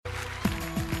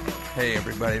Hey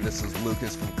everybody, this is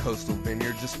Lucas from Coastal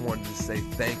Vineyard. Just wanted to say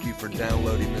thank you for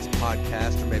downloading this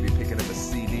podcast or maybe picking up a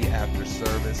CD after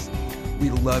service. We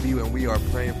love you and we are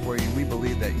praying for you. We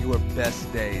believe that your best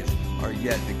days are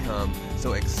yet to come,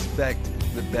 so expect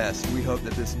the best. We hope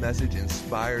that this message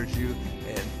inspires you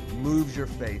and moves your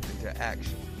faith into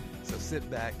action. So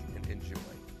sit back and enjoy.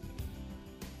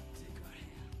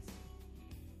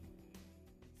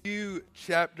 Matthew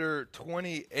chapter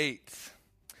 28.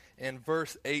 In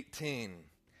verse 18,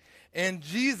 and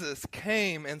Jesus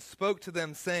came and spoke to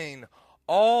them, saying,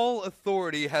 all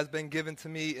authority has been given to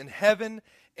me in heaven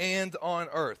and on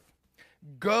earth.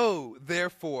 Go,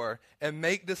 therefore, and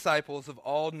make disciples of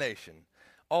all nations,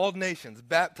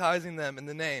 baptizing them in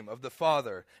the name of the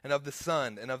Father and of the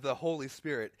Son and of the Holy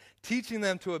Spirit, teaching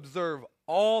them to observe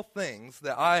all things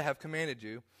that I have commanded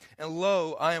you. And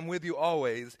lo, I am with you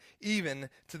always, even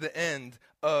to the end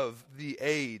of the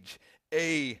age.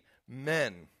 Amen.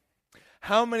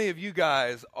 How many of you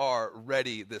guys are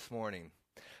ready this morning?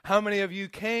 How many of you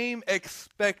came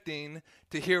expecting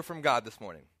to hear from God this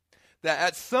morning? That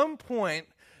at some point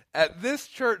at this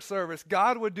church service,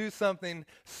 God would do something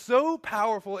so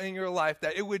powerful in your life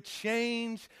that it would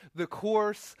change the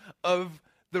course of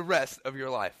the rest of your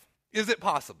life. Is it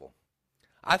possible?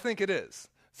 I think it is.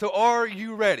 So are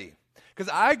you ready? Because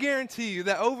I guarantee you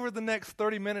that over the next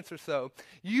 30 minutes or so,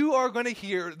 you are going to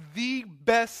hear the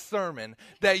best sermon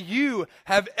that you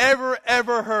have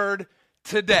ever heard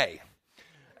today.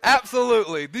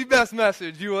 Absolutely, the best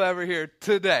message you will ever hear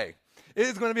today. It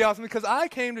is going to be awesome because I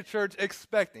came to church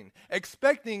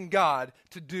expecting God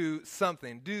to do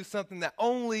something that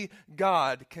only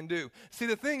God can do. See,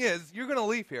 the thing is, you're going to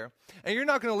leave here, and you're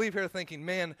not going to leave here thinking,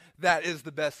 man, that is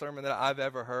the best sermon that I've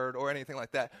ever heard or anything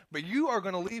like that. But you are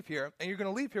going to leave here, and you're going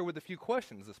to leave here with a few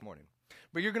questions this morning.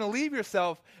 But you're going to leave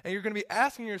yourself, and you're going to be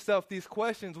asking yourself these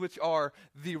questions, which are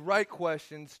the right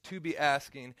questions to be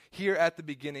asking here at the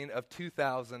beginning of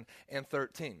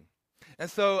 2013. And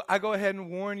so I go ahead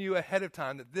and warn you ahead of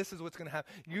time that this is what's going to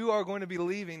happen. You are going to be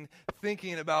leaving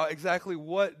thinking about exactly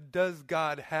what does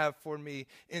God have for me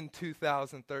in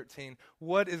 2013?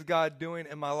 What is God doing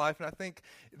in my life? And I think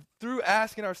through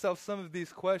asking ourselves some of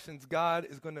these questions, God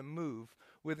is going to move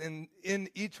in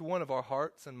each one of our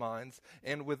hearts and minds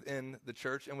and within the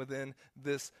church and within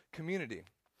this community.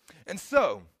 And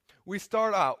so we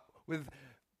start out with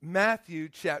Matthew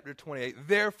chapter 28,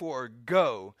 therefore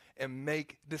go and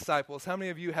make disciples. How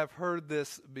many of you have heard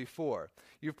this before?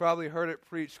 You've probably heard it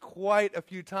preached quite a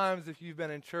few times if you've been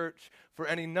in church for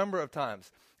any number of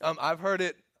times. I've heard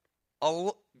it, I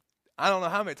don't know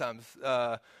how many times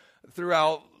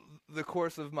throughout the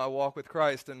course of my walk with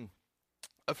Christ. And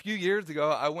a few years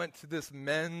ago, I went to this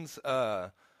men's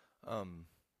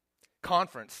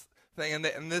conference thing,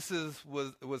 and this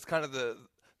was kind of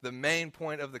the main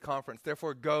point of the conference.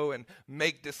 Therefore, go and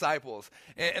make disciples.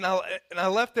 And I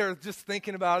left there just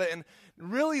thinking about it. And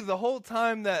really, the whole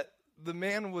time that the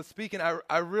man was speaking,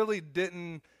 I really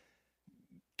didn't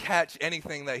catch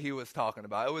anything that he was talking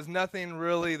about. It was nothing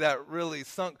really that really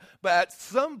sunk. But at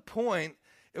some point,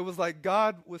 it was like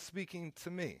God was speaking to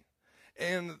me.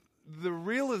 And the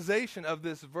realization of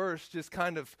this verse just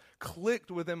kind of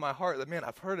clicked within my heart that, man,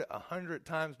 I've heard it 100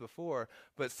 times before,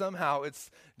 but somehow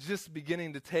it's just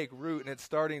beginning to take root and it's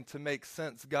starting to make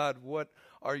sense. God, what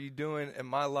are you doing in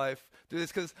my life through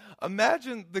this? Because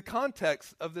imagine the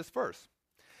context of this verse.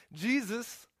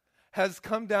 Jesus has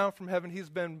come down from heaven. He's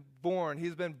been born.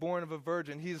 He's been born of a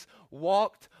virgin. He's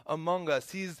walked among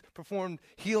us. He's performed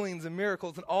healings and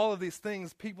miracles and all of these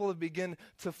things. People have begun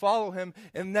to follow him.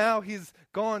 And now he's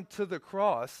gone to the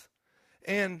cross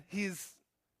and he's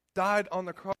died on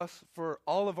the cross for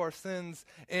all of our sins,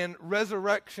 and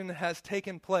resurrection has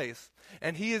taken place,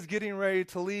 and he is getting ready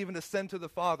to leave and ascend to the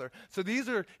Father. So these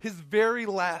are his very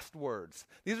last words.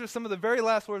 These are some of the very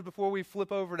last words before we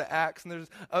flip over to Acts, and there's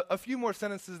a few more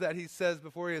sentences that he says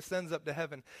before he ascends up to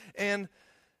heaven. And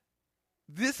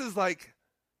this is like,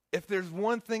 if there's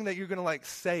one thing that you're going to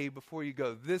say before you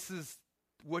go, this is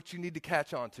what you need to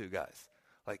catch on to, guys.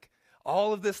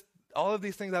 All of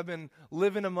these things I've been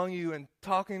living among you and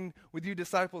talking with you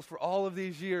disciples for all of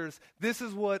these years, this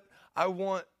is what I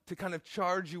want to kind of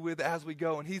charge you with as we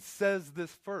go. And he says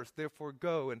this first, therefore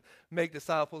go and make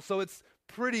disciples. So it's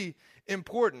pretty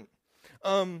important.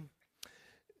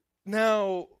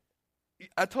 Now,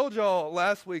 I told y'all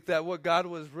last week that what God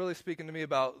was really speaking to me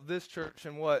about this church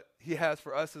and what he has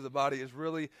for us as a body is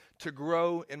really to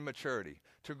grow in maturity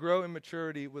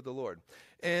with the Lord.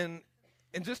 And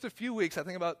in just a few weeks, I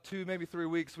think about 2, maybe 3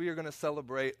 weeks, we are going to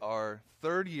celebrate our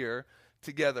 3rd year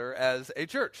together as a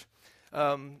church.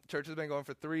 Church has been going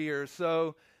for 3 years.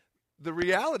 So the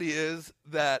reality is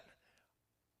that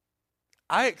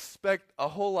I expect a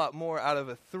whole lot more out of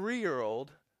a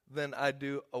 3-year-old than I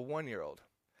do a 1-year-old.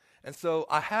 And so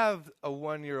I have a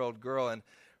 1-year-old girl, and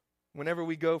whenever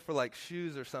we go for like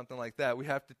shoes or something like that, we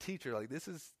have to teach her, like, this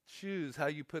is shoes, how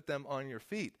you put them on your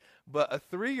feet. But a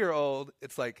 3-year-old,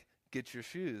 it's like, get your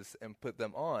shoes and put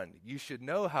them on. You should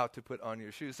know how to put on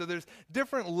your shoes. So there's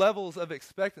different levels of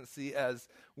expectancy as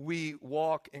we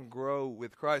walk and grow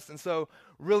with Christ. And so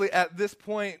really at this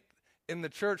point in the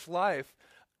church life,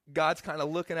 God's kind of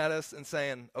looking at us and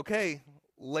saying, okay,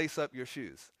 lace up your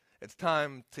shoes. It's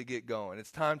time to get going.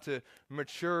 It's time to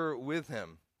mature with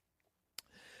him.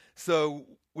 So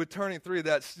with Turning 3,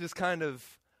 that's just kind of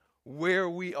where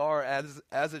we are as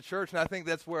a church. And I think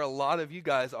that's where a lot of you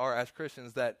guys are as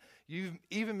Christians, that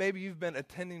maybe you've been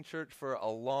attending church for a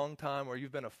long time, or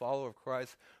you've been a follower of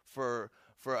Christ for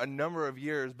a number of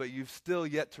years, but you've still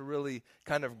yet to really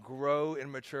kind of grow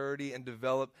in maturity and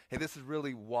develop, hey, this is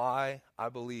really why I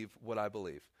believe what I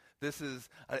believe. This is,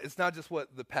 it's not just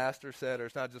what the pastor said, or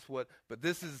it's not just but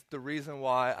this is the reason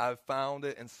why I've found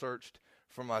it and searched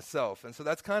for myself. And so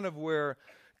that's kind of where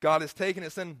God is taking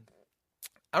us. And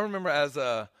I remember as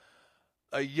a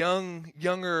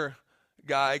younger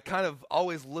guy, kind of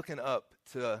always looking up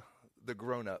to the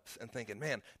grown-ups and thinking,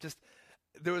 man,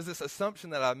 there was this assumption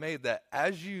that I made that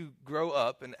as you grow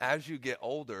up and as you get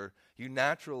older, you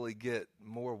naturally get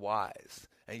more wise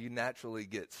and you naturally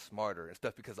get smarter and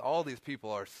stuff, because all these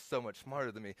people are so much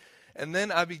smarter than me. And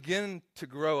then I begin to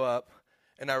grow up,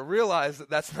 and I realize that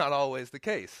that's not always the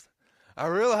case. I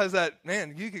realize that,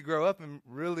 man, you could grow up and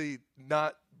really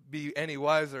not be any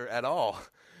wiser at all.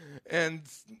 And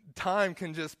time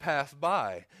can just pass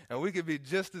by. And we could be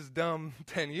just as dumb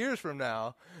 10 years from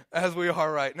now as we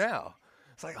are right now.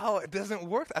 It's like, oh, it doesn't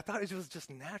work. I thought it was just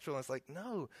natural. And it's like,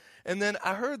 no. And then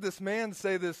I heard this man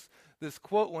say this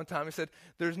quote one time. He said,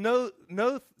 there's no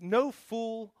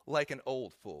fool like an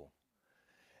old fool.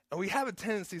 And we have a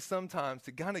tendency sometimes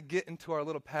to kind of get into our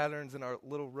little patterns and our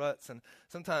little ruts. And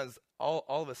sometimes all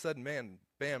of a sudden, man,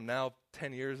 bam, now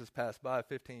 10 years has passed by,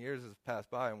 15 years has passed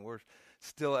by, and we're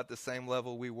still at the same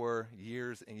level we were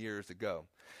years and years ago.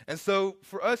 And so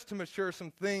for us to mature,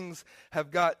 some things have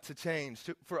got to change.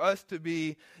 For us to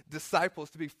be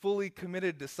disciples, to be fully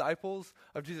committed disciples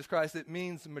of Jesus Christ, it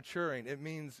means maturing. It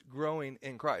means growing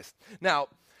in Christ. Now,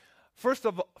 first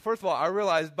of all, I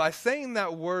realized by saying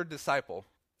that word disciple,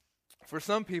 for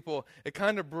some people, it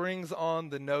kind of brings on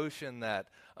the notion that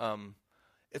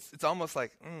it's almost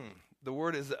like the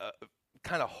word is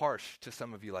kind of harsh to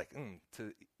some of you, like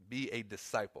to be a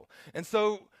disciple. And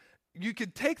so you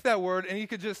could take that word and you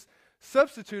could just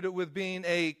substitute it with being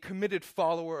a committed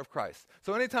follower of Christ.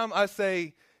 So anytime I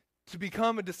say to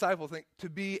become a disciple, think to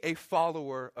be a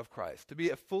follower of Christ, to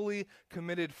be a fully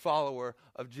committed follower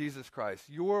of Jesus Christ.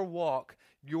 Your walk,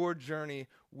 your journey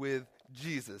with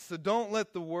Jesus. So don't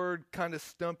let the word kind of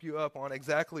stump you up on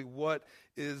exactly what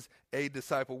is a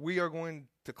disciple. We are going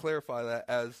to clarify that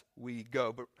as we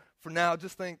go. But for now,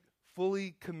 just think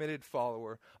fully committed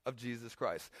follower of Jesus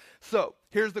Christ. So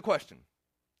here's the question.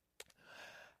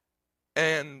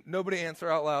 And nobody answer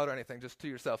out loud or anything, just to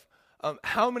yourself.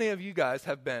 How many of you guys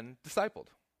have been discipled?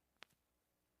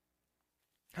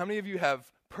 How many of you have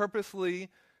purposely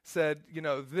said,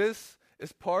 this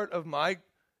is part of my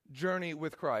journey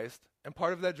with Christ, and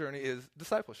part of that journey is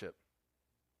discipleship?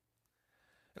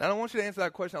 And I don't want you to answer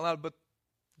that question out loud, but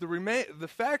the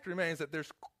fact remains that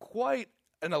there's quite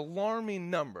an alarming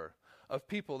number of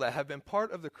people that have been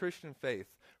part of the Christian faith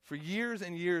for years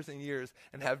and years and years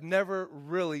and have never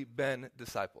really been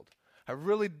discipled. I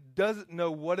really doesn't know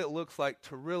what it looks like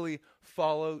to really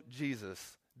follow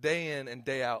Jesus day in and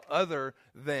day out, other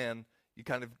than you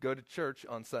kind of go to church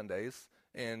on Sundays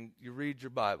and you read your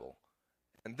Bible.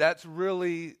 And that's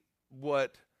really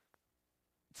what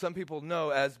some people know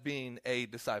as being a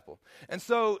disciple. And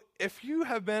so if you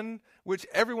have been, which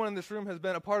everyone in this room has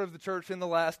been a part of the church in the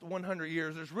last 100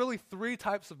 years, there's really 3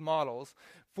 types of models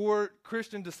for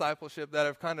Christian discipleship that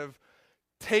have kind of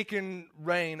taken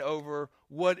reign over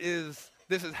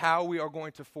this is how we are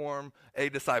going to form a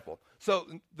disciple. So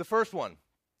the first one,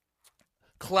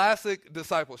 classic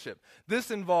discipleship.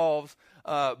 This involves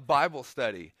Bible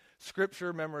study,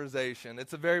 scripture memorization.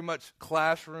 It's a very much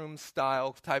classroom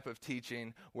style type of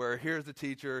teaching where here's the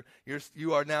teacher,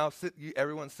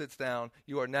 everyone sits down,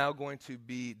 you are now going to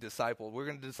be discipled. We're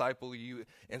going to disciple you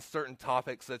in certain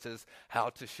topics such as how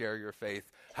to share your faith,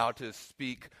 how to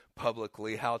speak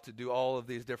publicly, how to do all of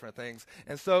these different things.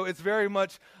 And so it's very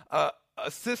much a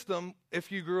system.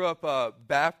 If you grew up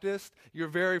Baptist, you're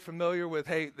very familiar with,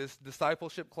 hey, this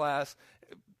discipleship class,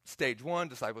 stage 1,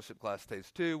 discipleship class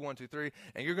stage 2, 1, 2, 3,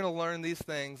 and you're going to learn these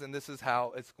things, and this is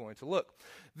how it's going to look.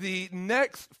 The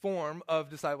next form of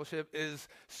discipleship is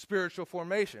spiritual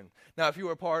formation. Now, if you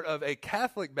were part of a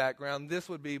Catholic background, this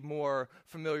would be more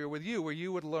familiar with you, where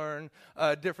you would learn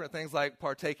different things like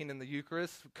partaking in the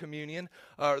Eucharist, communion,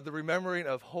 the remembering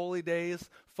of holy days,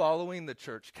 following the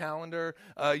church calendar.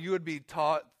 You would be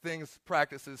taught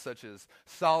practices such as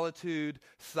solitude,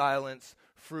 silence,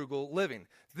 frugal living.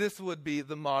 This would be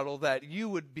the model that you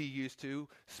would be used to,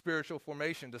 spiritual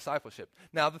formation, discipleship.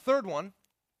 Now, the third one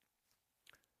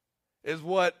is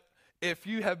what, if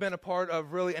you have been a part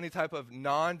of really any type of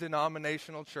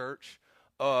non-denominational church,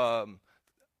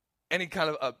 any kind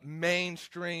of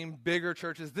mainstream, bigger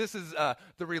churches, this is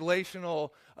the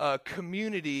relational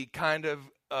community kind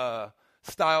of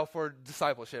style for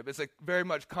discipleship. It's very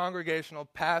much congregational,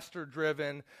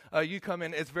 pastor-driven. You come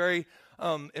in, it's very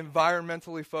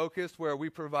environmentally focused, where we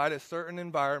provide a certain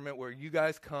environment where you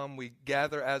guys come, we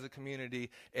gather as a community,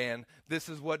 and this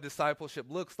is what discipleship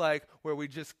looks like, where we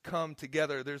just come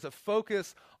together. There's a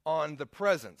focus on the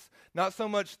presence, not so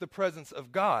much the presence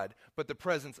of God, but the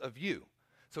presence of you.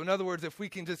 So in other words, if we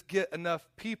can just get enough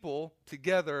people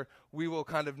together, we will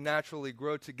kind of naturally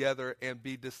grow together and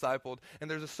be discipled.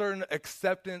 And there's a certain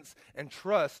acceptance and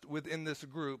trust within this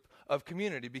group of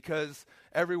community, because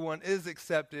everyone is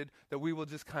accepted, that we will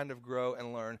just kind of grow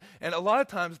and learn. And a lot of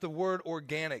times the word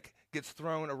organic gets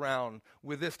thrown around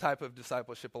with this type of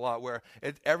discipleship a lot, where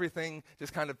everything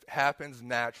just kind of happens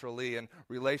naturally and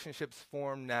relationships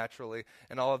form naturally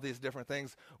and all of these different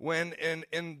things, when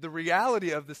in the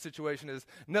reality of the situation is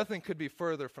nothing could be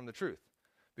further from the truth.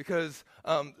 Because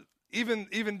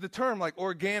even the term like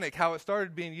organic, how it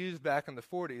started being used back in the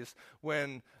 40s,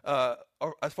 when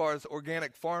as far as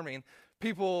organic farming,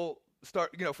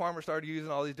 farmers started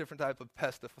using all these different types of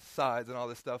pesticides and all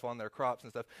this stuff on their crops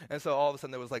and stuff. And so all of a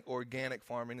sudden there was like organic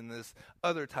farming and this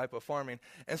other type of farming.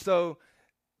 And so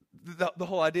the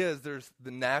whole idea is there's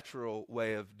the natural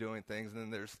way of doing things, and then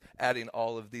there's adding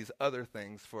all of these other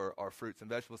things for our fruits and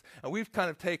vegetables. And we've kind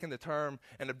of taken the term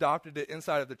and adopted it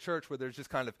inside of the church, where there's just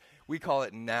kind of, we call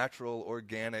it natural,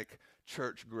 organic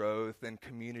church growth and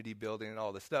community building and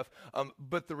all this stuff.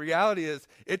 But the reality is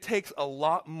it takes a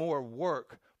lot more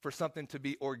work for something to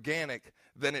be organic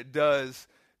than it does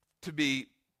to be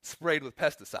sprayed with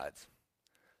pesticides.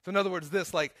 So in other words,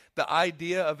 the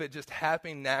idea of it just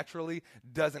happening naturally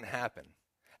doesn't happen.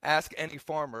 Ask any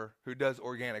farmer who does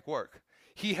organic work.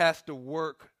 He has to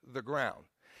work the ground.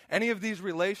 Any of these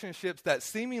relationships that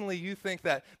seemingly you think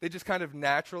that they just kind of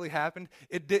naturally happened,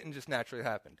 it didn't just naturally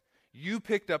happen. You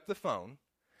picked up the phone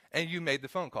and you made the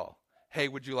phone call. Hey,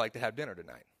 would you like to have dinner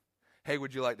tonight? Hey,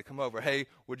 would you like to come over? Hey,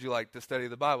 would you like to study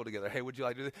the Bible together? Hey, would you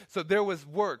like to do this? So there was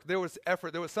work, there was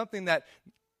effort, there was something that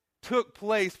took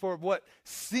place for what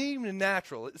seemed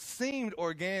natural. It seemed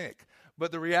organic,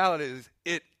 but the reality is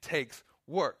it takes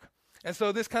work. And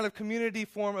so this kind of community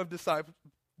form of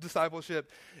discipleship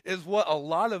is what a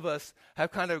lot of us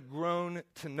have kind of grown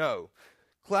to know.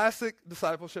 Classic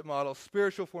discipleship model,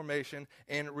 spiritual formation,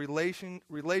 and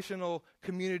relational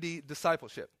community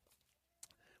discipleship.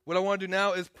 What I want to do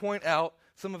now is point out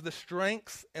some of the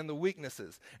strengths and the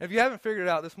weaknesses. And if you haven't figured it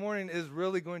out, this morning is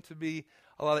really going to be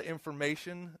a lot of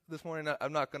information this morning.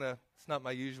 It's not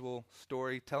my usual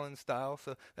storytelling style,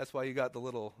 so that's why you got the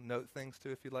little note things too,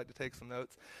 if you'd like to take some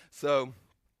notes. So,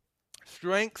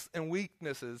 strengths and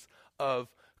weaknesses of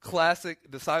classic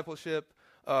discipleship,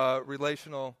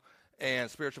 relational,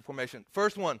 and spiritual formation.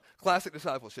 First one, classic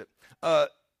discipleship.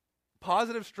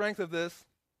 Positive strength of this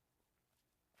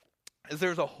is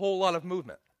there's a whole lot of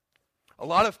movement. A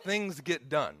lot of things get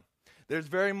done. There's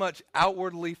very much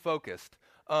outwardly focused.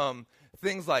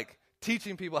 Things like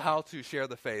teaching people how to share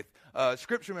the faith,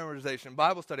 scripture memorization,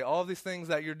 Bible study, all of these things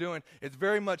that you're doing, it's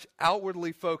very much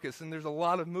outwardly focused, and there's a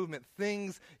lot of movement.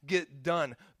 Things get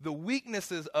done. The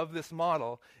weaknesses of this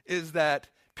model is that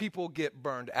people get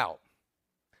burned out.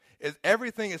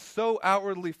 Everything is so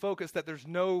outwardly focused that there's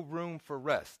no room for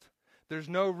rest. There's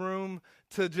no room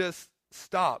to just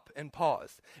stop and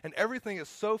pause. And everything is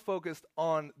so focused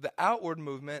on the outward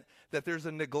movement that there's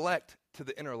a neglect to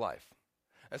the inner life.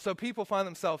 And so people find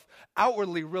themselves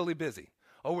outwardly really busy.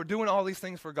 Oh, we're doing all these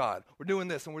things for God. We're doing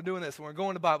this, and we're doing this, and we're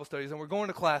going to Bible studies, and we're going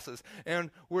to classes,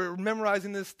 and we're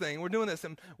memorizing this thing. We're doing this,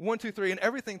 and 1, 2, 3, and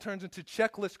everything turns into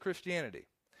checklist Christianity.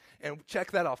 And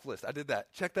check that off the list. I did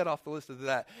that. Check that off the list of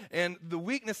that. And the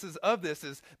weaknesses of this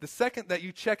is the second that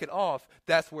you check it off,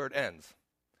 that's where it ends.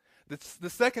 The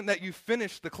second that you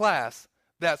finish the class,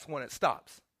 that's when it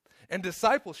stops. And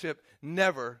discipleship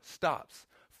never stops.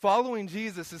 Following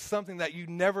Jesus is something that you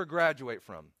never graduate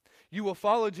from. You will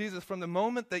follow Jesus from the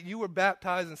moment that you were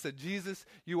baptized and said, Jesus,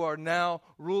 you are now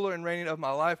ruler and reigning of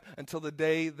my life until the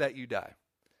day that you die.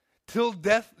 Till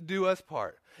death do us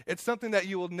part. It's something that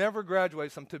you will never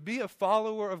graduate from. To be a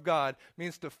follower of God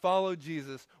means to follow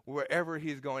Jesus wherever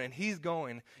he's going. And he's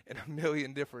going in a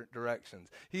million different directions.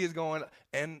 He is going,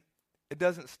 and it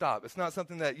doesn't stop. It's not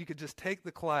something that you could just take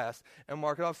the class and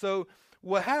mark it off. So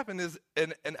what happened is,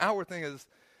 an outward thing is,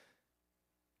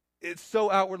 it's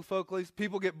so outward focused,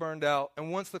 people get burned out,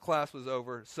 and once the class was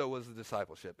over, so was the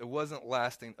discipleship. It wasn't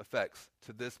lasting effects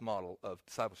to this model of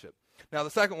discipleship. Now, the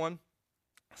second one,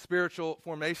 spiritual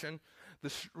formation,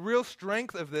 the real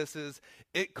strength of this is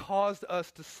it caused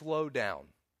us to slow down.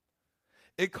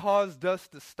 It caused us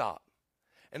to stop.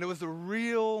 And it was a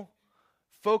real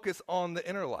focus on the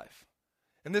inner life.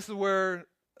 And this is where,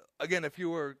 again, if you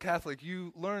were Catholic,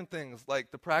 you learn things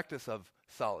like the practice of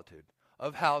solitude,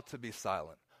 of how to be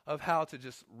silent, of how to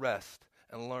just rest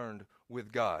and learn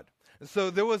with God. And so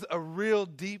there was a real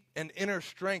deep and inner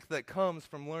strength that comes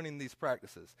from learning these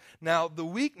practices. Now, the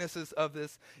weaknesses of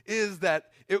this is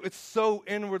that it's so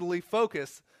inwardly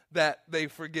focused that they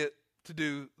forget to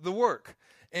do the work.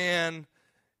 And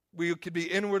we could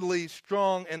be inwardly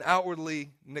strong and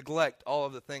outwardly neglect all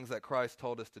of the things that Christ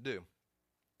told us to do.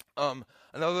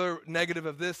 Another negative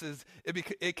of this is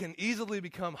it can easily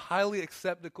become highly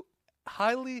acceptable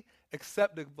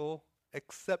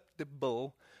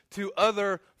to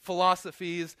other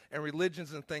philosophies and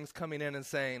religions and things coming in and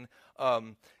saying,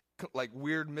 like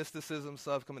weird mysticism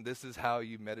stuff coming, this is how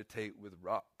you meditate with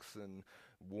rocks and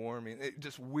warming.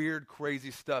 Just weird,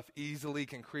 crazy stuff easily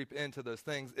can creep into those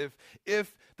things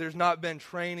if there's not been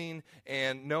training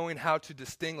and knowing how to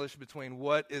distinguish between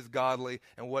what is godly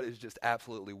and what is just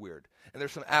absolutely weird. And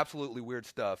there's some absolutely weird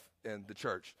stuff in the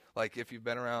church. Like if you've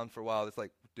been around for a while, it's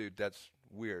like, dude, that's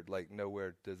weird. Like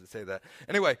nowhere does it say that.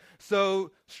 Anyway,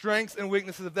 so strengths and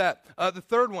weaknesses of that. The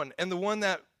third one, and the one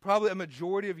that probably a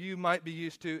majority of you might be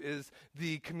used to, is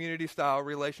the community style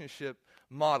relationship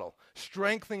model.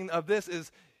 Strengthening of this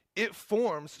is it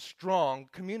forms strong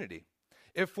community.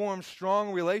 It forms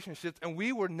strong relationships, and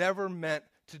we were never meant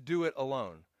to do it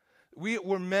alone. We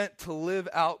were meant to live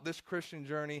out this Christian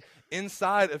journey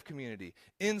inside of community,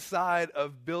 inside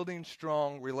of building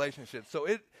strong relationships. So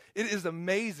it is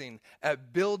amazing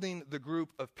at building the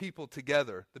group of people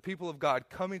together, the people of God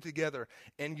coming together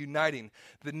and uniting.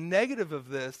 The negative of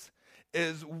this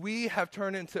is we have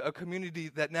turned into a community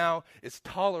that now is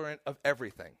tolerant of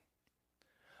everything.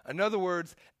 In other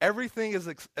words, everything is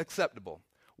acceptable.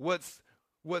 What's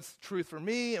truth for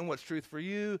me and what's truth for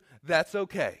you, that's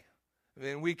okay. I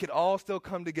mean, we could all still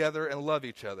come together and love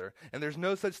each other. And there's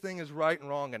no such thing as right and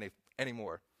wrong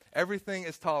anymore. Everything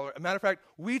is tolerant. As a matter of fact,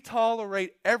 we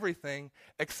tolerate everything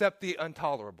except the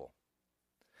intolerable.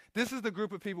 This is the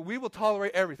group of people, we will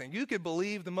tolerate everything. You could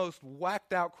believe the most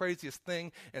whacked out, craziest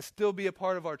thing and still be a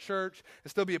part of our church, and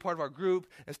still be a part of our group,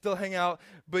 and still hang out.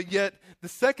 But yet, the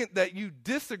second that you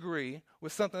disagree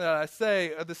with something that I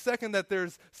say, or the second that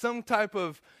there's some type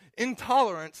of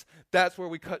intolerance, that's where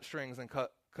we cut strings and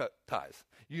cut ties.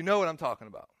 You know what I'm talking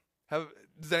about. Have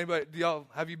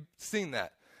you seen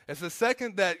that? It's the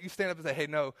second that you stand up and say, hey,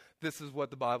 no, this is what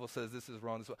the Bible says, this is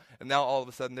wrong, and now all of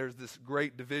a sudden there's this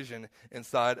great division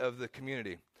inside of the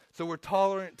community. So we're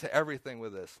tolerant to everything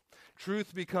with this.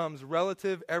 Truth becomes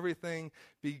relative, everything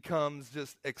becomes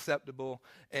just acceptable,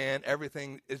 and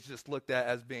everything is just looked at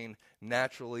as being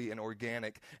naturally and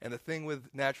organic. And the thing with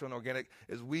natural and organic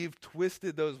is we've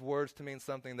twisted those words to mean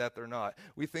something that they're not.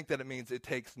 We think that it means it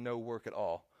takes no work at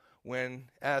all. When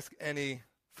ask any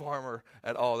farmer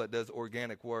at all that does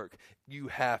organic work, you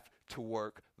have to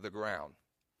work the ground.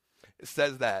 It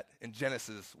says that in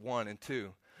Genesis 1 and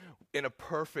 2. In a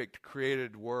perfect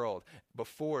created world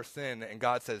before sin, and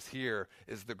God says, here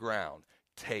is the ground.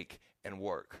 Take and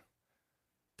work.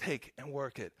 Take and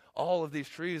work it. All of these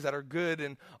trees that are good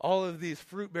and all of these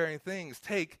fruit-bearing things,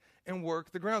 take and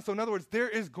work the ground. So in other words, there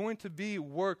is going to be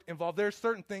work involved. There are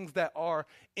certain things that are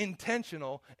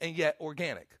intentional and yet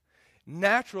organic.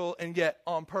 Natural and yet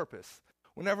on purpose.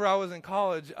 Whenever I was in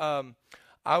college,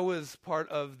 I was part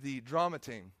of the drama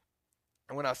team.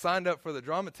 And when I signed up for the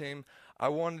drama team, I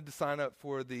wanted to sign up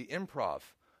for the improv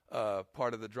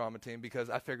part of the drama team because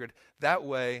I figured that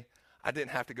way I didn't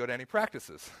have to go to any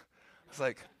practices. It's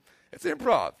like, it's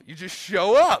improv. You just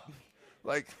show up.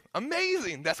 Like,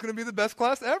 amazing. That's going to be the best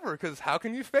class ever because how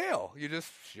can you fail? You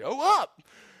just show up.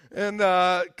 And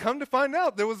come to find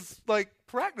out, there was like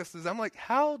practices. I'm like,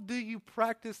 how do you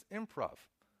practice improv?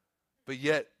 But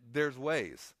yet, there's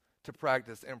ways to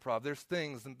practice improv. There's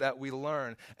things that we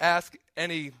learn. Ask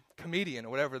any comedian or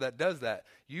whatever that does that.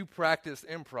 You practice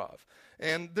improv.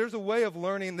 And there's a way of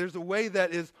learning. There's a way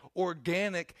that is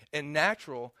organic and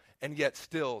natural and yet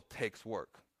still takes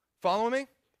work. Follow me?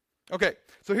 Okay,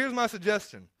 so here's my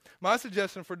suggestion. My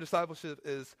suggestion for discipleship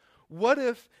is, what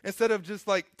if instead of just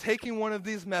like taking one of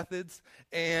these methods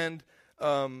and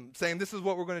saying this is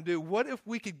what we're going to do, what if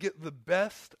we could get the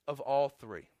best of all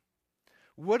three?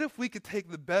 What if we could take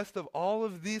the best of all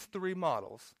of these three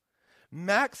models,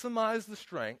 maximize the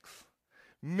strengths,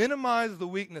 minimize the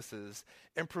weaknesses,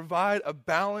 and provide a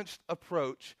balanced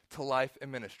approach to life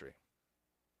and ministry?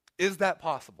 Is that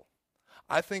possible?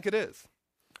 I think it is.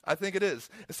 I think it is.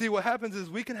 And see, what happens is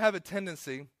we can have a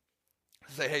tendency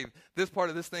to say, hey, this part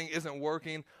of this thing isn't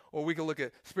working, or we can look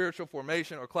at spiritual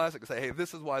formation or classic and say, hey,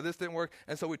 this is why this didn't work,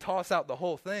 and so we toss out the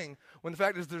whole thing, when the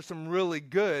fact is there's some really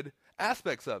good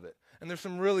aspects of it. And there's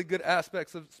some really good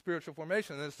aspects of spiritual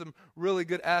formation. There's some really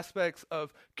good aspects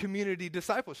of community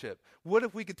discipleship. What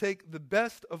if we could take the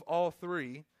best of all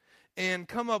three and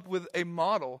come up with a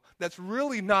model that's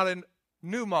really not a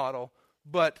new model,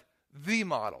 but the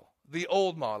model, the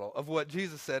old model of what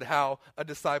Jesus said how a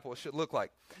disciple should look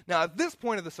like? Now, at this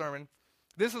point of the sermon,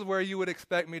 this is where you would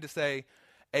expect me to say,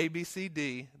 A, B, C,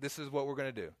 D, this is what we're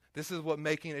going to do. This is what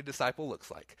making a disciple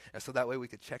looks like. And so that way we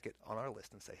could check it on our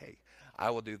list and say, hey, I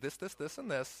will do this, this, this,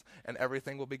 and this, and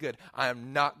everything will be good. I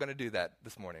am not going to do that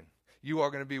this morning. You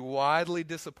are going to be widely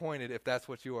disappointed if that's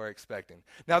what you are expecting.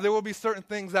 Now, there will be certain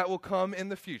things that will come in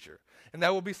the future, and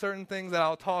there will be certain things that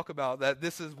I'll talk about, that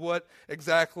this is what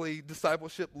exactly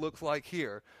discipleship looks like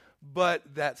here, but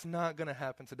that's not going to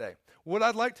happen today. What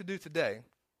I'd like to do today,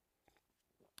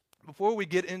 before we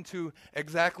get into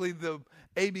exactly the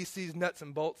ABCs, nuts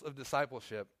and bolts of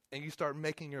discipleship, and you start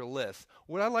making your list,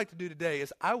 what I'd like to do today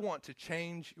is I want to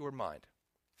change your mind.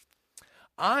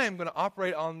 I am going to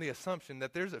operate on the assumption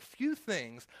that there's a few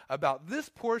things about this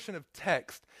portion of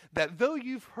text that, though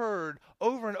you've heard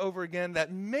over and over again,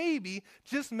 that maybe,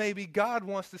 just maybe, God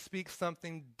wants to speak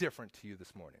something different to you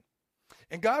this morning.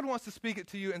 And God wants to speak it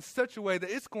to you in such a way that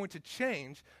it's going to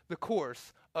change the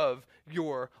course of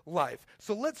your life.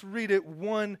 So let's read it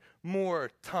one more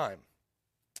time.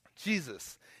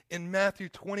 Jesus, in Matthew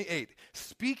 28,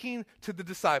 speaking to the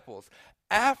disciples,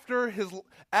 after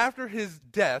his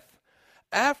death,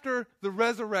 after the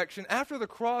resurrection, after the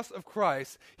cross of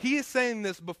Christ, he is saying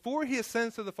this before he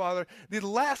ascends to the Father, the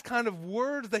last kind of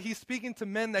words that he's speaking to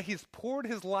men that he's poured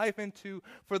his life into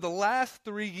for the last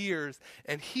 3 years,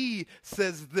 and he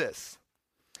says this.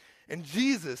 And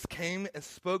Jesus came and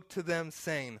spoke to them,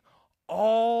 saying,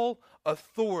 all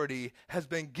authority has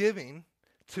been given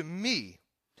to me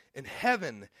in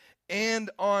heaven and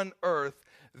on earth,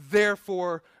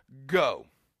 therefore go.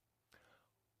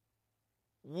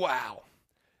 Wow.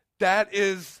 That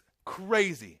is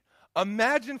crazy.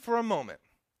 Imagine for a moment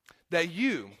that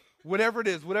you, whatever it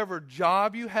is, whatever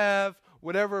job you have,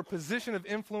 whatever position of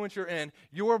influence you're in,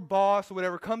 your boss,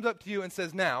 whatever, comes up to you and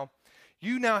says,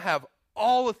 you now have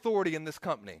all authority in this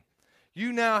company.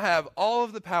 You now have all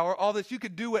of the power, all this. You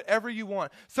could do whatever you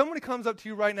want. Somebody comes up to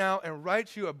you right now and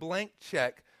writes you a blank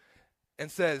check and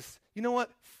says, you know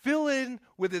what? Fill in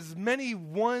with as many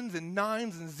ones and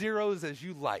nines and zeros as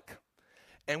you like.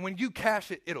 And when you cash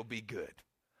it, it'll be good.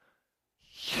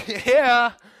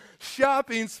 Yeah,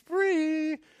 shopping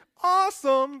spree,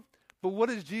 awesome. But what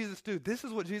does Jesus do? This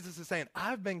is what Jesus is saying.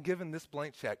 I've been given this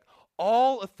blank check.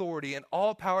 All authority and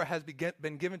all power has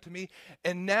been given to me.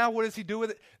 And now what does he do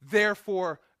with it?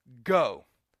 Therefore, go.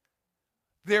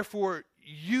 Therefore,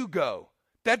 you go.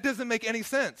 That doesn't make any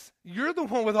sense. You're the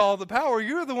one with all the power.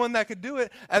 You're the one that could do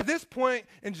it. At this point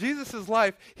in Jesus'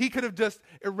 life, he could have just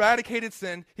eradicated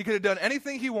sin. He could have done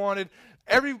anything he wanted,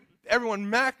 everyone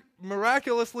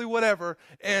miraculously whatever,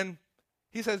 and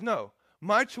he says, no,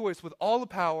 my choice with all the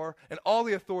power and all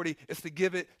the authority is to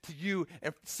give it to you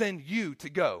and send you to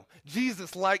go.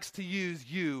 Jesus likes to use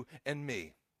you and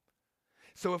me.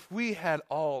 So if we had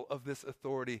all of this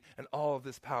authority and all of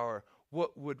this power,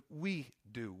 what would we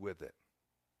do with it?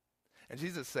 And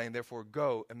Jesus is saying, therefore,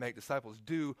 go and make disciples.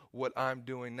 Do what I'm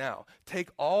doing now. Take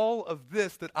all of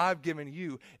this that I've given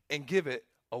you and give it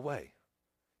away.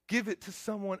 Give it to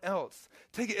someone else.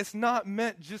 Take it. It's not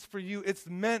meant just for you. It's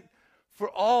meant for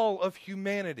all of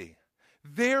humanity.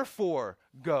 Therefore,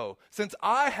 go. Since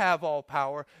I have all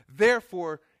power,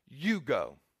 therefore, you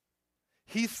go.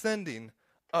 He's sending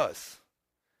us.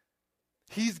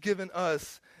 He's given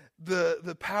us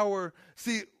the power.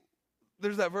 See,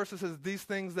 there's that verse that says, these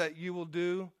things that you will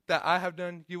do, that I have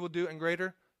done, you will do, and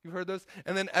greater. You've heard those?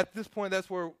 And then at this point, that's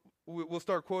where we'll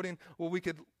start quoting, well, we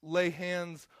could lay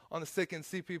hands on the sick and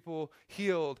see people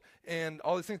healed and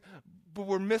all these things. But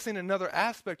we're missing another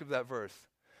aspect of that verse.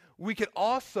 We could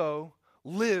also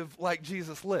live like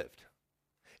Jesus lived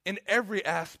in every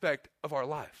aspect of our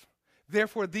life.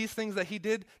 Therefore, these things that he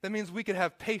did, that means we could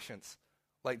have patience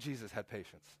like Jesus had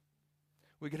patience.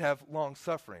 We could have long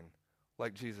suffering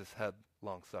like Jesus had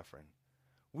long suffering.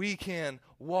 We can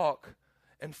walk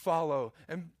and follow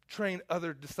and train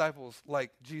other disciples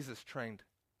like Jesus trained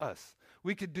us.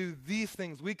 We could do these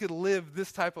things. We could live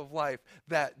this type of life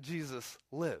that Jesus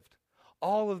lived.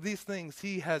 All of these things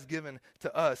he has given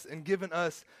to us and given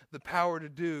us the power to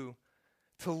do,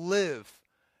 to live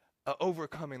an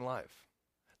overcoming life.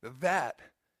 That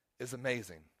is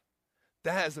amazing.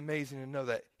 That is amazing to know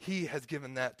that he has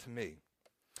given that to me.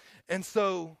 And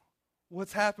so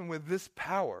what's happened with this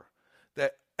power,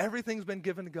 that everything's been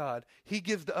given to God, he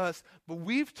gives to us, but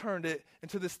we've turned it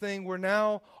into this thing where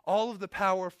now all of the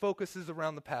power focuses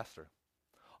around the pastor.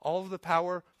 All of the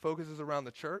power focuses around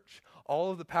the church.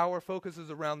 All of the power focuses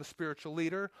around the spiritual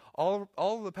leader. All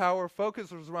of the power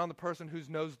focuses around the person who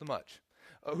knows the much.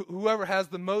 Whoever has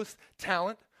the most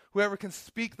talent, whoever can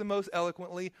speak the most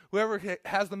eloquently, whoever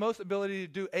has the most ability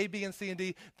to do A, B, and C, and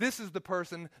D, this is the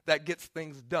person that gets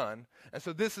things done. And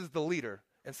so this is the leader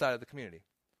inside of the community.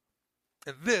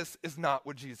 And this is not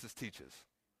what Jesus teaches.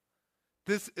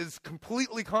 This is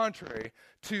completely contrary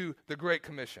to the Great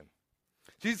Commission.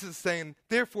 Jesus is saying,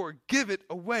 therefore, give it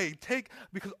away.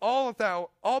 Because all power,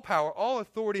 all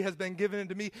authority has been given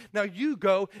unto me. Now you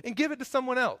go and give it to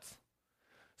someone else.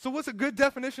 So what's a good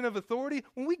definition of authority?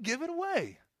 When we give it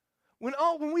away. When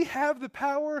we have the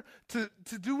power to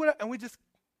do what, and we just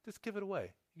give it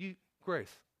away.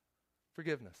 Grace,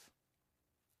 forgiveness.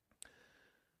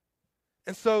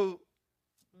 And so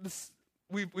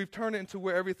we've turned it into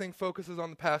where everything focuses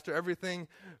on the pastor, everything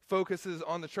focuses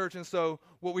on the church. And so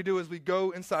what we do is we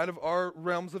go inside of our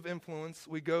realms of influence.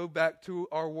 We go back to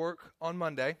our work on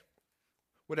Monday,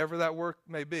 whatever that work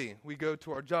may be. We go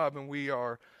to our job and we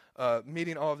are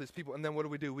meeting all of these people. And then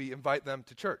what do? We invite them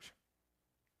to church.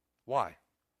 Why?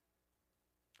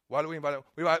 Why do we invite them?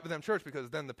 We invite them to church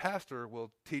because then the pastor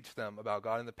will teach them about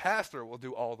God and the pastor will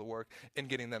do all the work in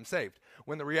getting them saved.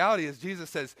 When the reality is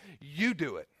Jesus says, you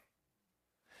do it.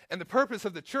 And the purpose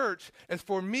of the church is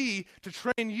for me to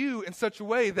train you in such a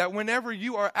way that whenever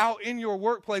you are out in your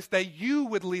workplace, that you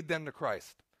would lead them to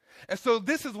Christ. And so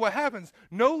this is what happens.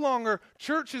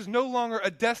 Church is no longer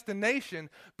a destination,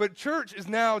 but church is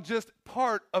now just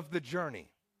part of the journey.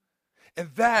 And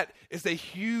that is a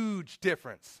huge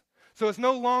difference. So it's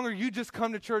no longer you just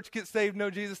come to church, get saved, know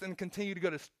Jesus, and continue to go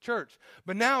to church.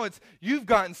 But now it's you've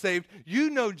gotten saved, you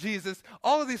know Jesus,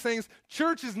 all of these things.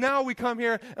 Church is now we come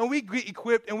here and we get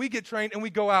equipped and we get trained and we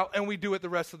go out and we do it the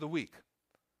rest of the week.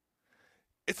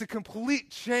 It's a complete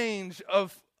change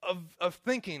of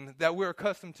thinking that we're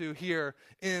accustomed to here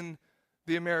in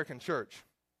the American church.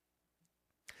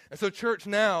 And so church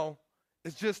now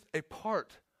is just a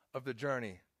part of the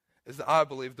journey, is, I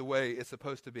believe, the way it's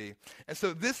supposed to be. And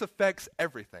so this affects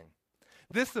everything.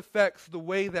 This affects the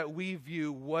way that we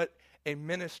view what a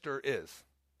minister is.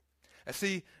 And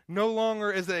see, no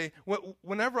longer is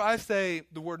whenever I say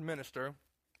the word minister,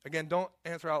 again, don't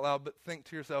answer out loud, but think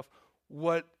to yourself,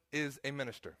 what is a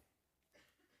minister?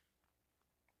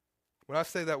 When I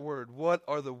say that word, what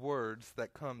are the words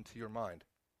that come to your mind?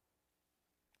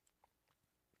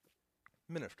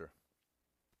 Minister.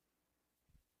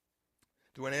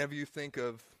 Do any of you think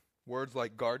of words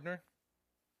like gardener,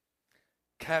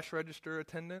 cash register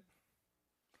attendant,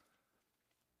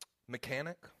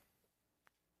 mechanic?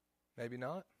 Maybe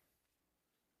not.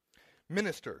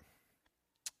 Minister.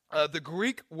 The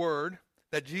Greek word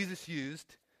that Jesus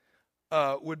used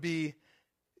would be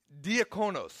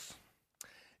diakonos.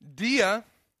 Dia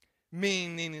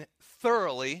meaning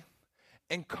thoroughly,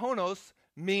 and konos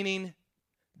meaning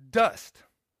dust.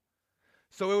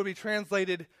 So it would be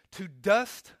translated to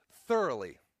dust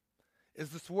thoroughly, is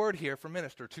this word here for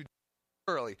minister, to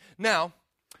thoroughly. Now,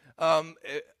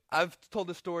 I've told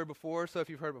this story before, so if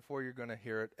you've heard it before, you're going to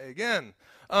hear it again.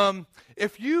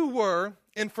 If you were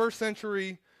in first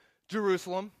century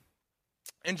Jerusalem,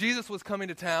 and Jesus was coming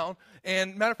to town,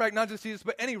 and matter of fact, not just Jesus,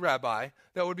 but any rabbi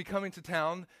that would be coming to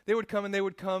town, they would come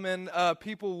and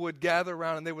people would gather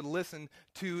around and they would listen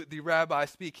to the rabbi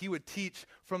speak. He would teach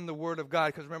from the Word of God,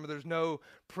 because remember, there's no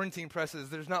printing presses.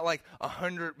 There's not like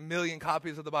 100 million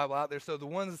copies of the Bible out there. So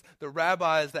the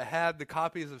rabbis that had the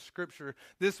copies of Scripture,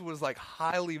 this was like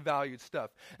highly valued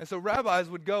stuff. And so rabbis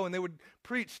would go and they would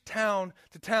preach town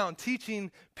to town,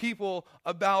 teaching people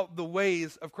about the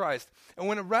ways of Christ. And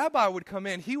when a rabbi would come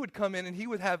in, he would come in and he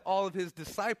would have all of his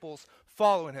disciples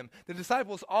following him. The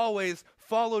disciples always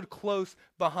followed close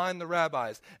behind the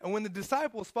rabbis. And when the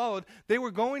disciples followed, they were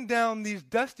going down these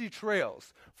dusty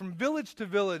trails from village to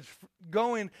village,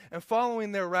 going and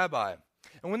following their rabbi.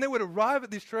 And when they would arrive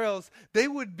at these trails, they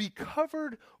would be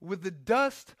covered with the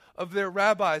dust of their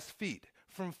rabbi's feet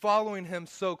from following him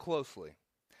so closely.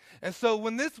 And so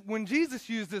when Jesus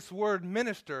used this word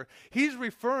minister, he's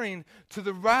referring to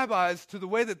the rabbis, to the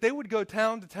way that they would go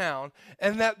town to town,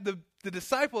 and that the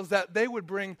disciples that they would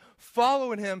bring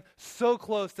following him so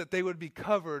close that they would be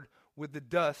covered with the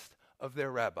dust of their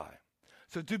rabbi.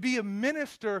 So to be a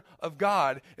minister of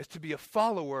God is to be a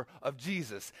follower of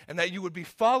Jesus, and that you would be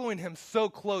following him so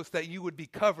close that you would be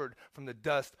covered from the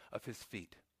dust of his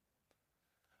feet.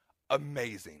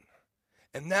 Amazing.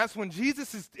 And that's when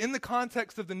Jesus is, in the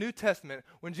context of the New Testament,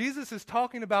 when Jesus is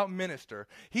talking about minister,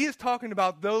 he is talking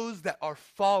about those that are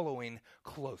following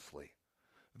closely.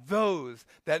 Those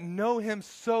that know him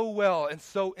so well and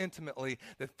so intimately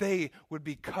that they would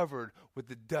be covered with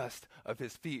the dust of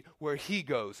his feet. Where he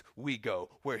goes, we go.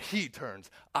 Where he turns,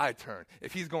 I turn.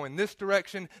 If he's going this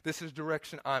direction, this is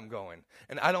direction I'm going.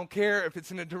 And I don't care if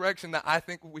it's in a direction that I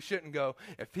think we shouldn't go.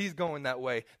 If he's going that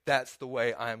way, that's the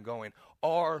way I'm going.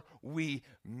 Are we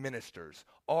ministers?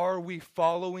 Are we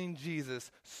following Jesus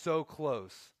so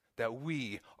close that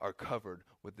we are covered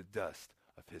with the dust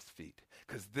of his feet?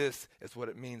 Because this is what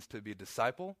it means to be a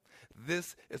disciple.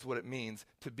 This is what it means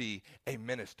to be a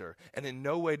minister. And in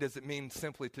no way does it mean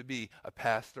simply to be a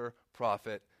pastor,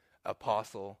 prophet,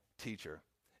 apostle, teacher.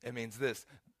 It means this.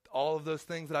 All of those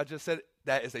things that I just said,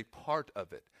 that is a part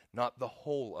of it, not the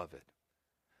whole of it.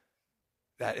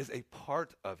 That is a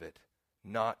part of it,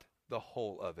 not the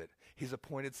whole of it. He's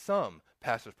appointed some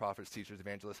pastors, prophets, teachers,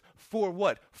 evangelists. For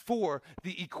what? For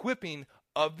the equipping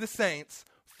of the saints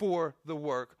for the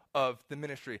work of the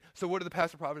ministry. So what do the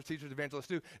pastors, prophets, teachers, evangelists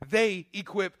do? They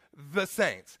equip the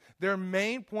saints. Their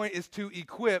main point is to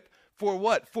equip for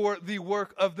what? For the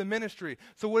work of the ministry.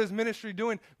 So what is ministry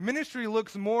doing? Ministry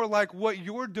looks more like what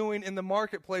you're doing in the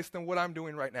marketplace than what I'm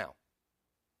doing right now.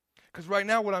 Because right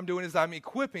now what I'm doing is I'm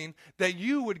equipping that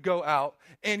you would go out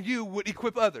and you would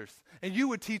equip others. And you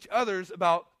would teach others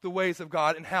about the ways of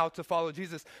God and how to follow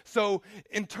Jesus. So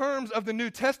in terms of the New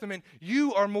Testament,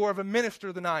 you are more of a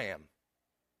minister than I am.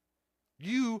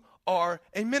 You are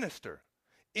a minister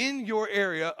in your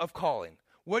area of calling.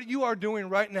 What you are doing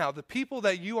right now, the people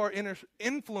that you are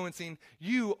influencing,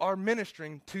 you are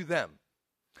ministering to them.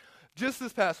 Just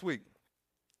this past week,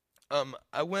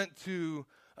 I went to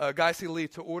Guy C. Lee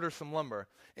to order some lumber.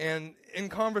 And in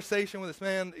conversation with this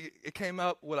man, it came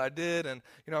up what I did, and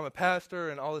I'm a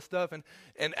pastor and all this stuff. And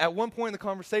at one point in the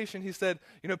conversation, he said,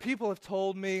 people have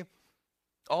told me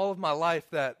all of my life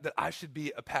that I should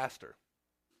be a pastor.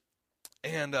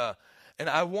 And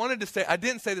I wanted to say, I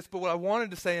didn't say this, but what I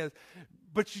wanted to say is,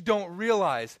 but you don't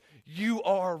realize you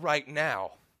are right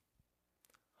now.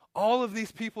 All of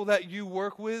these people that you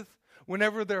work with,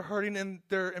 whenever they're hurting and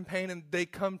they're in pain and they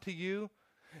come to you,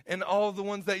 and all of the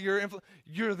ones that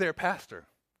you're their pastor.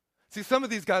 See, some of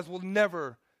these guys will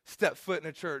never step foot in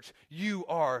a church. You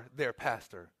are their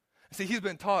pastor. See, he's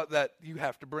been taught that you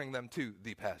have to bring them to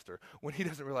the pastor, when he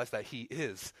doesn't realize that he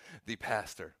is the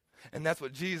pastor. And that's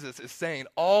what Jesus is saying.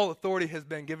 All authority has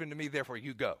been given to me, therefore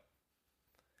you go.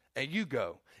 And you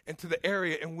go into the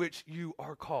area in which you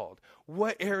are called.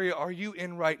 What area are you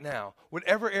in right now?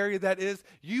 Whatever area that is,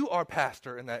 you are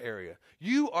pastor in that area.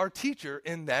 You are teacher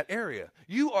in that area.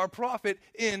 You are prophet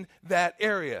in that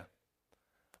area.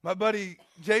 My buddy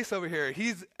Jace over here,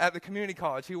 he's at the community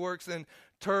college. He works in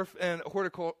turf and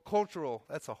horticultural.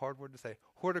 That's a hard word to say.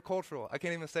 Horticultural. I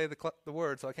can't even say the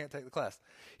word, so I can't take the class.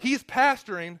 He's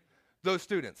pastoring those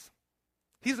students.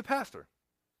 He's a pastor.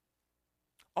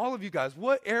 All of you guys,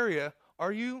 what area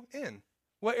are you in?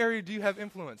 What area do you have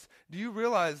influence? Do you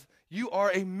realize you are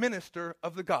a minister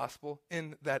of the gospel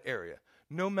in that area,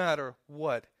 no matter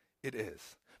what it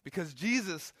is? Because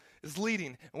Jesus is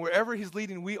leading, and wherever he's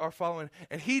leading, we are following.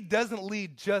 And he doesn't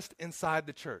lead just inside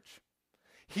the church.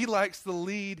 He likes to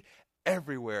lead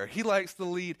everywhere. He likes to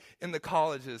lead in the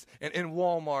colleges and in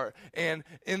Walmart and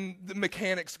in the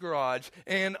mechanic's garage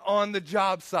and on the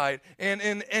job site and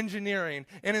in engineering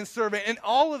and in survey and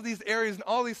all of these areas and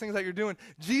all these things that you're doing.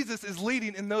 Jesus is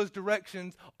leading in those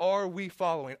directions. Are we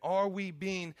following? Are we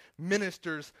being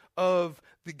ministers of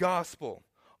the gospel?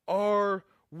 Are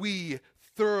we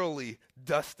thoroughly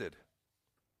dusted?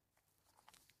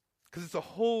 Because it's a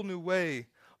whole new way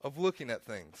of looking at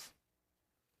things.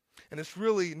 And it's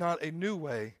really not a new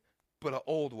way, but an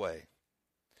old way.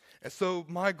 And so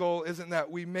my goal isn't that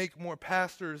we make more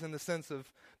pastors in the sense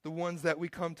of the ones that we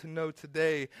come to know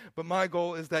today. But my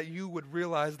goal is that you would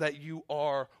realize that you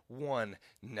are one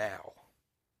now.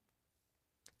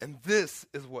 And this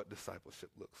is what discipleship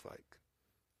looks like.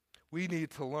 We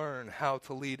need to learn how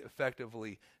to lead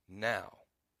effectively now,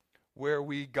 where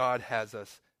God has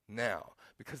us now.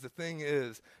 Because the thing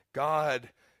is, God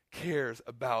cares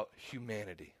about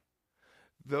humanity.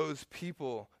 Those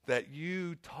people that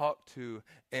you talk to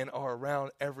and are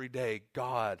around every day,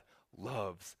 God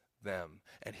loves them.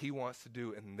 And he wants to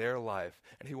do in their life,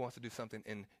 and he wants to do something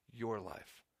in your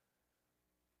life.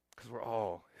 Because we're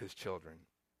all his children.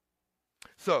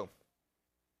 So,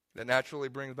 that naturally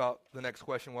brings about the next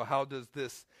question. Well, how does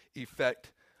this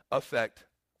affect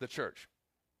the church?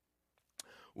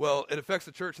 Well, it affects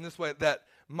the church in this way, that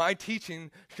my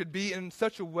teaching should be in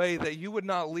such a way that you would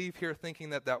not leave here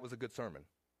thinking that that was a good sermon.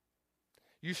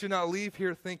 You should not leave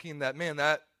here thinking that, man,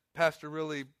 that pastor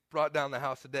really brought down the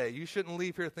house today. You shouldn't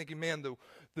leave here thinking, man,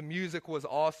 the music was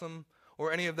awesome,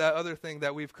 or any of that other thing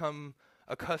that we've come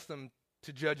accustomed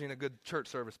to judging a good church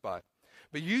service by.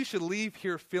 But you should leave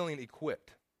here feeling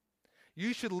equipped.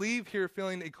 You should leave here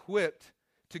feeling equipped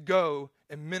to go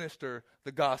and minister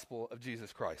the gospel of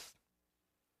Jesus Christ.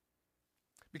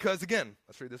 Because again,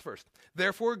 let's read this first.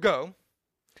 Therefore go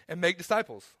and make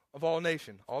disciples of all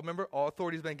nations. Remember, all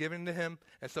authority has been given to him,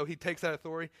 and so he takes that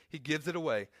authority, he gives it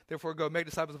away. Therefore go make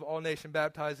disciples of all nations,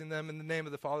 baptizing them in the name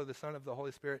of the Father, the Son, of the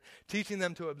Holy Spirit, teaching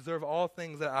them to observe all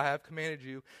things that I have commanded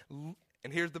you.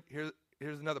 And here's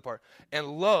another part. And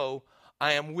lo,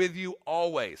 I am with you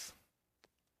always.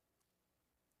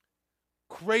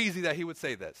 Crazy that he would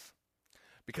say this,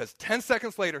 because 10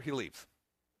 seconds later he leaves.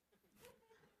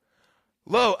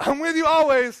 Lo, I'm with you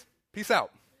always. Peace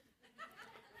out.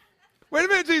 Wait a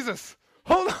minute, Jesus.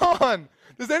 Hold on.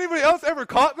 Does anybody else ever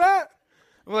caught that?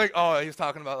 I'm like, oh, he's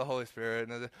talking about the Holy Spirit.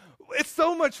 It's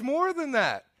so much more than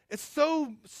that. It's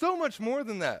so much more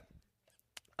than that.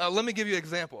 Let me give you an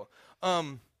example.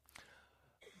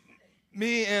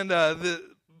 Me and the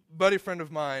buddy friend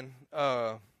of mine,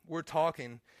 we're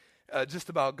talking just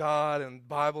about God and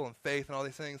Bible and faith and all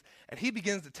these things. And he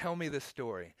begins to tell me this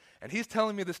story. And he's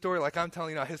telling me the story like I'm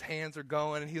telling you, his hands are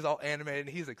going and he's all animated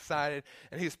and he's excited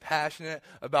and he's passionate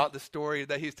about the story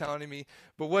that he's telling me.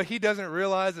 But what he doesn't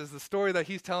realize is the story that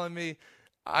he's telling me,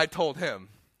 I told him.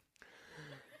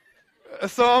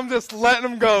 So I'm just letting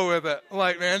him go with it. I'm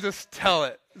like, man, just tell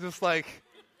it. Just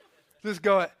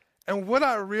go it. And what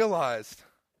I realized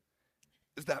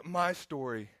is that my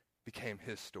story became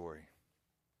his story.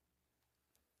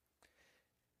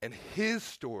 And his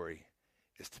story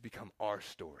is to become our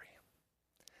story.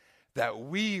 That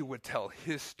we would tell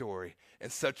his story in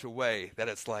such a way that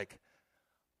it's like,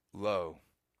 lo,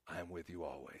 I am with you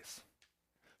always.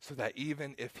 So that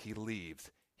even if he leaves,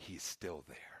 he's still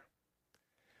there.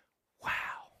 Wow,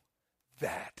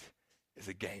 that is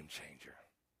a game changer.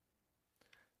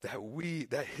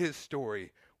 That his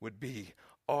story would be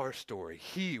our story.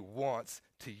 He wants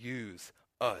to use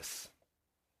us.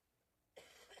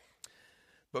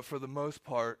 But for the most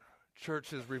part,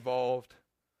 church has revolved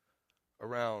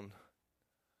around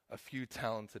a few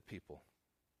talented people.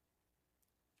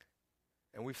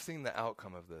 And we've seen the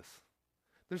outcome of this.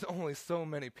 There's only so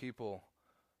many people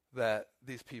that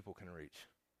these people can reach.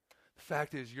 The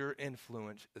fact is, your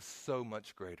influence is so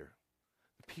much greater.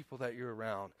 The people that you're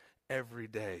around every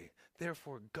day.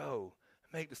 Therefore, go,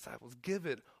 make disciples, give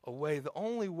it away. The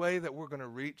only way that we're going to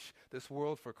reach this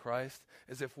world for Christ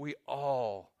is if we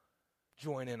all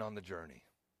join in on the journey.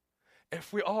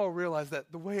 If we all realize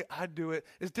that the way I do it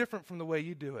is different from the way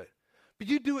you do it. But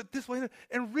you do it this way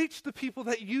and reach the people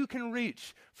that you can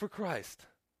reach for Christ.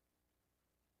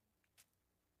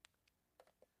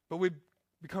 But we've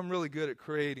become really good at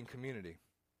creating community.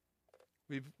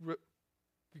 We've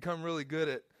become really good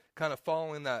at kind of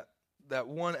following that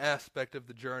one aspect of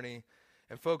the journey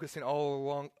and focusing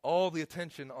all the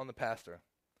attention on the pastor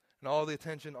and all the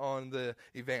attention on the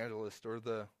evangelist or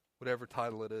the whatever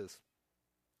title it is.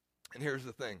 And here's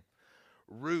the thing.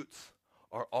 Roots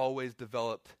are always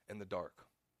developed in the dark.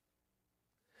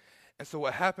 And so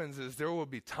what happens is there will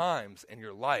be times in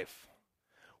your life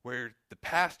where the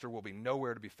pastor will be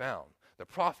nowhere to be found. The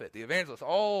prophet, the evangelist,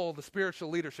 all the spiritual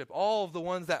leadership, all of the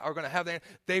ones that are going to have that,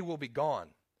 they will be gone.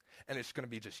 And it's going to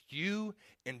be just you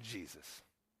and Jesus.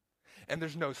 And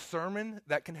there's no sermon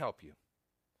that can help you.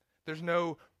 There's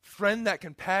no friend that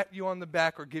can pat you on the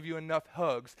back or give you enough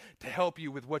hugs to help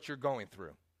you with what you're going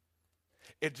through.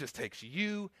 It just takes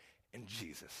you and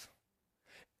Jesus.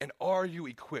 And are you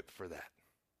equipped for that?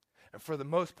 And for the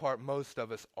most part, most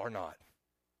of us are not.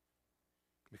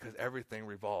 Because everything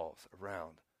revolves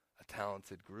around a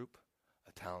talented group,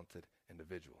 a talented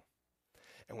individual.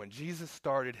 And when Jesus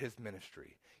started his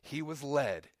ministry, he was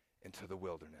led into the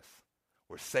wilderness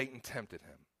where Satan tempted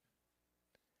him.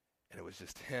 And it was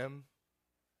just him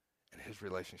and his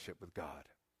relationship with God.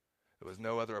 There was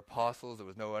no other apostles. There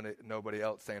was nobody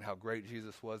else saying how great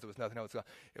Jesus was. There was nothing else.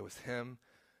 It was him.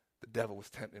 The devil was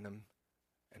tempting him,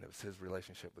 and it was his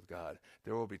relationship with God.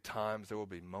 There will be times, there will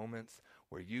be moments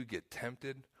where you get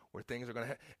tempted, where things are going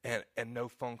to and no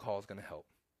phone call is going to help.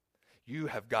 You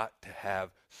have got to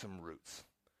have some roots.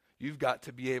 You've got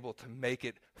to be able to make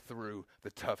it through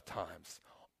the tough times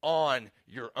on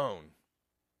your own.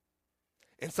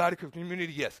 Inside a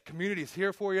community, yes, community is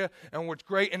here for you, and it's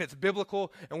great, and it's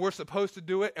biblical, and we're supposed to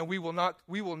do it, and we will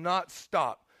not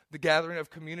stop the gathering of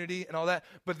community and all that.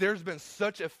 But there's been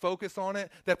such a focus on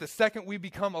it that the second we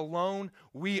become alone,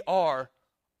 we are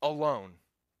alone.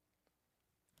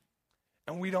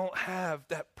 And we don't have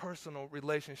that personal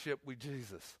relationship with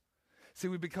Jesus. See,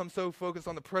 we become so focused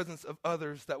on the presence of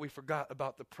others that we forgot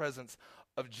about the presence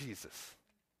of Jesus.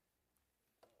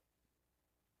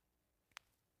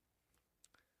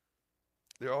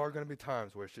 There are going to be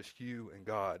times where it's just you and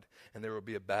God, and there will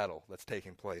be a battle that's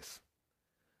taking place.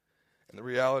 And the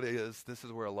reality is, this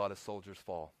is where a lot of soldiers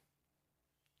fall.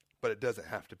 But it doesn't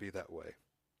have to be that way.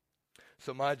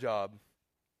 So my job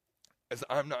is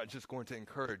I'm not just going to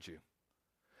encourage you,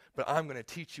 but I'm going to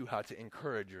teach you how to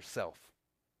encourage yourself.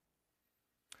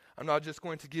 I'm not just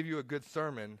going to give you a good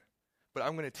sermon, but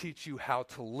I'm going to teach you how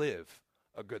to live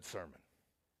a good sermon.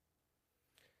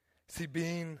 See,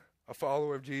 being a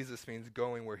follower of Jesus means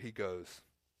going where he goes.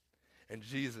 And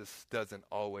Jesus doesn't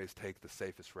always take the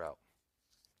safest route.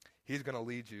 He's going to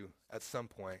lead you at some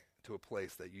point to a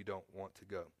place that you don't want to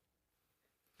go.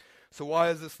 So why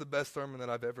is this the best sermon that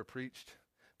I've ever preached?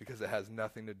 Because it has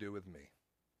nothing to do with me.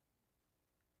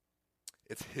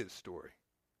 It's his story.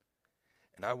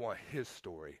 And I want his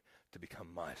story to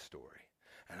become my story.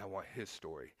 And I want his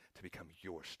story to become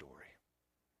your story.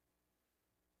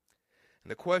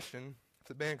 And the question, if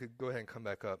the band could go ahead and come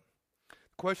back up.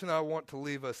 The question I want to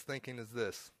leave us thinking is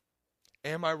this.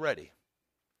 Am I ready?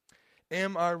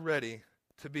 Am I ready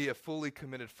to be a fully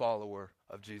committed follower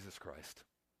of Jesus Christ?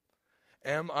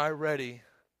 Am I ready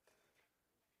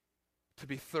to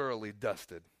be thoroughly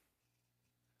dusted,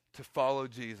 to follow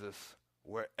Jesus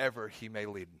wherever he may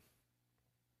lead?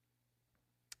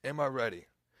 Am I ready?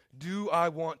 Do I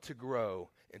want to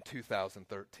grow in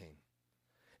 2013?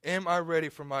 Am I ready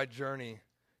for my journey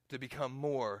to become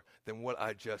more than what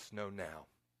I just know now?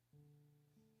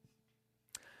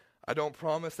 I don't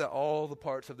promise that all the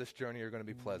parts of this journey are going to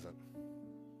be pleasant.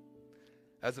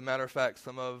 As a matter of fact,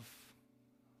 some of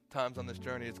times on this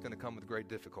journey it's going to come with great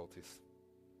difficulties.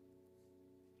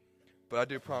 But I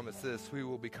do promise this, we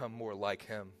will become more like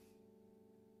him.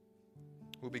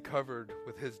 We'll be covered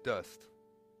with his dust.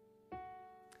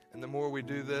 And the more we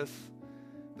do this,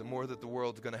 the more that the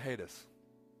world's going to hate us.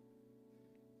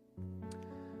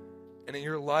 And in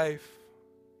your life,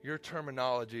 your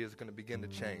terminology is going to begin to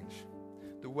change.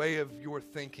 The way of your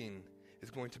thinking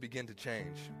is going to begin to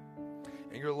change.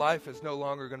 And your life is no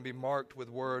longer going to be marked with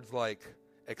words like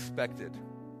expected,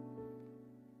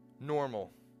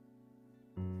 normal.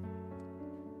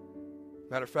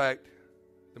 Matter of fact,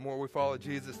 the more we follow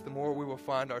Jesus, the more we will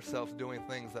find ourselves doing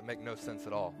things that make no sense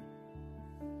at all.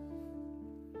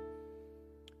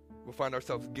 We'll find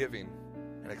ourselves giving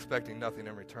and expecting nothing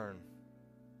in return.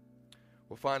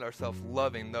 We'll find ourselves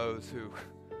loving those who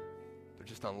they're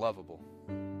just unlovable.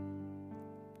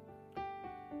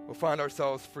 We'll find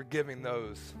ourselves forgiving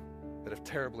those that have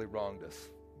terribly wronged us.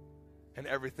 And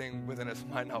everything within us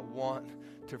might not want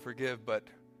to forgive, but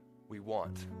we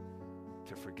want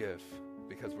to forgive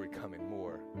because we're becoming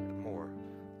more and more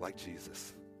like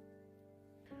Jesus.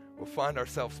 We'll find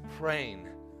ourselves praying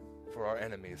for our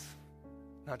enemies,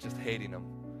 not just hating them,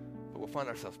 but we'll find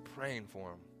ourselves praying for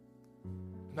them.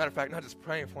 As a matter of fact, not just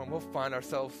praying for them, we'll find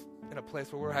ourselves in a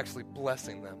place where we're actually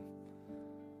blessing them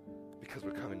because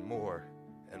we're coming more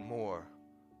and more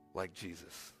like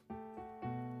Jesus.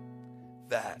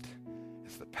 That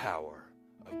is the power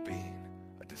of being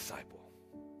a disciple.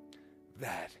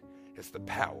 That is the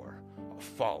power of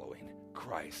following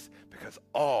Christ, because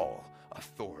all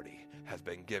authority has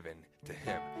been given to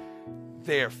him.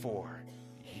 Therefore,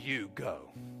 you go.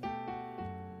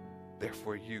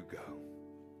 Therefore, you go.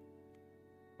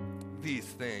 These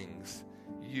things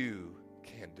you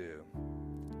can do,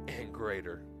 and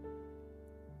greater.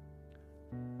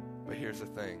 But here's the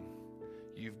thing.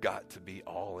 You've got to be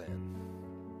all in.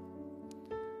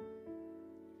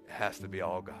 It has to be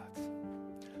all God's.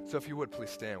 So if you would, please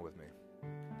stand with me.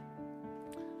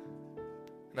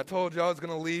 And I told you I was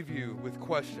going to leave you with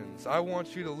questions. I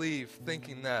want you to leave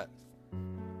thinking that.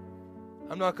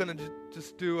 I'm not going to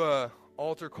just do a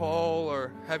altar call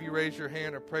or have you raise your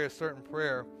hand or pray a certain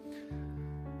prayer.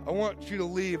 I want you to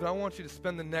leave, and I want you to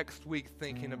spend the next week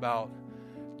thinking about,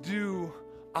 do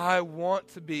I want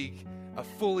to be a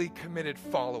fully committed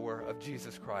follower of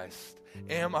Jesus Christ?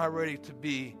 Am I ready to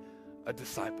be a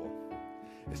disciple?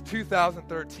 Is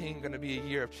 2013 going to be a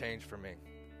year of change for me?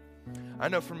 I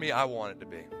know for me, I want it to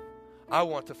be. I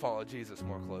want to follow Jesus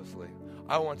more closely.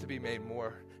 I want to be made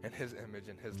more in his image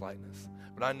and his likeness.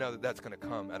 But I know that that's going to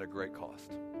come at a great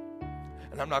cost.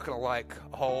 And I'm not going to like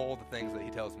all the things that he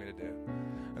tells me to do.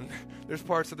 And there's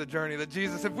parts of the journey that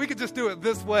Jesus, if we could just do it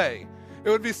this way, it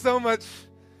would be so much.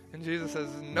 And Jesus says,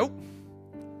 nope,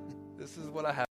 this is what I have.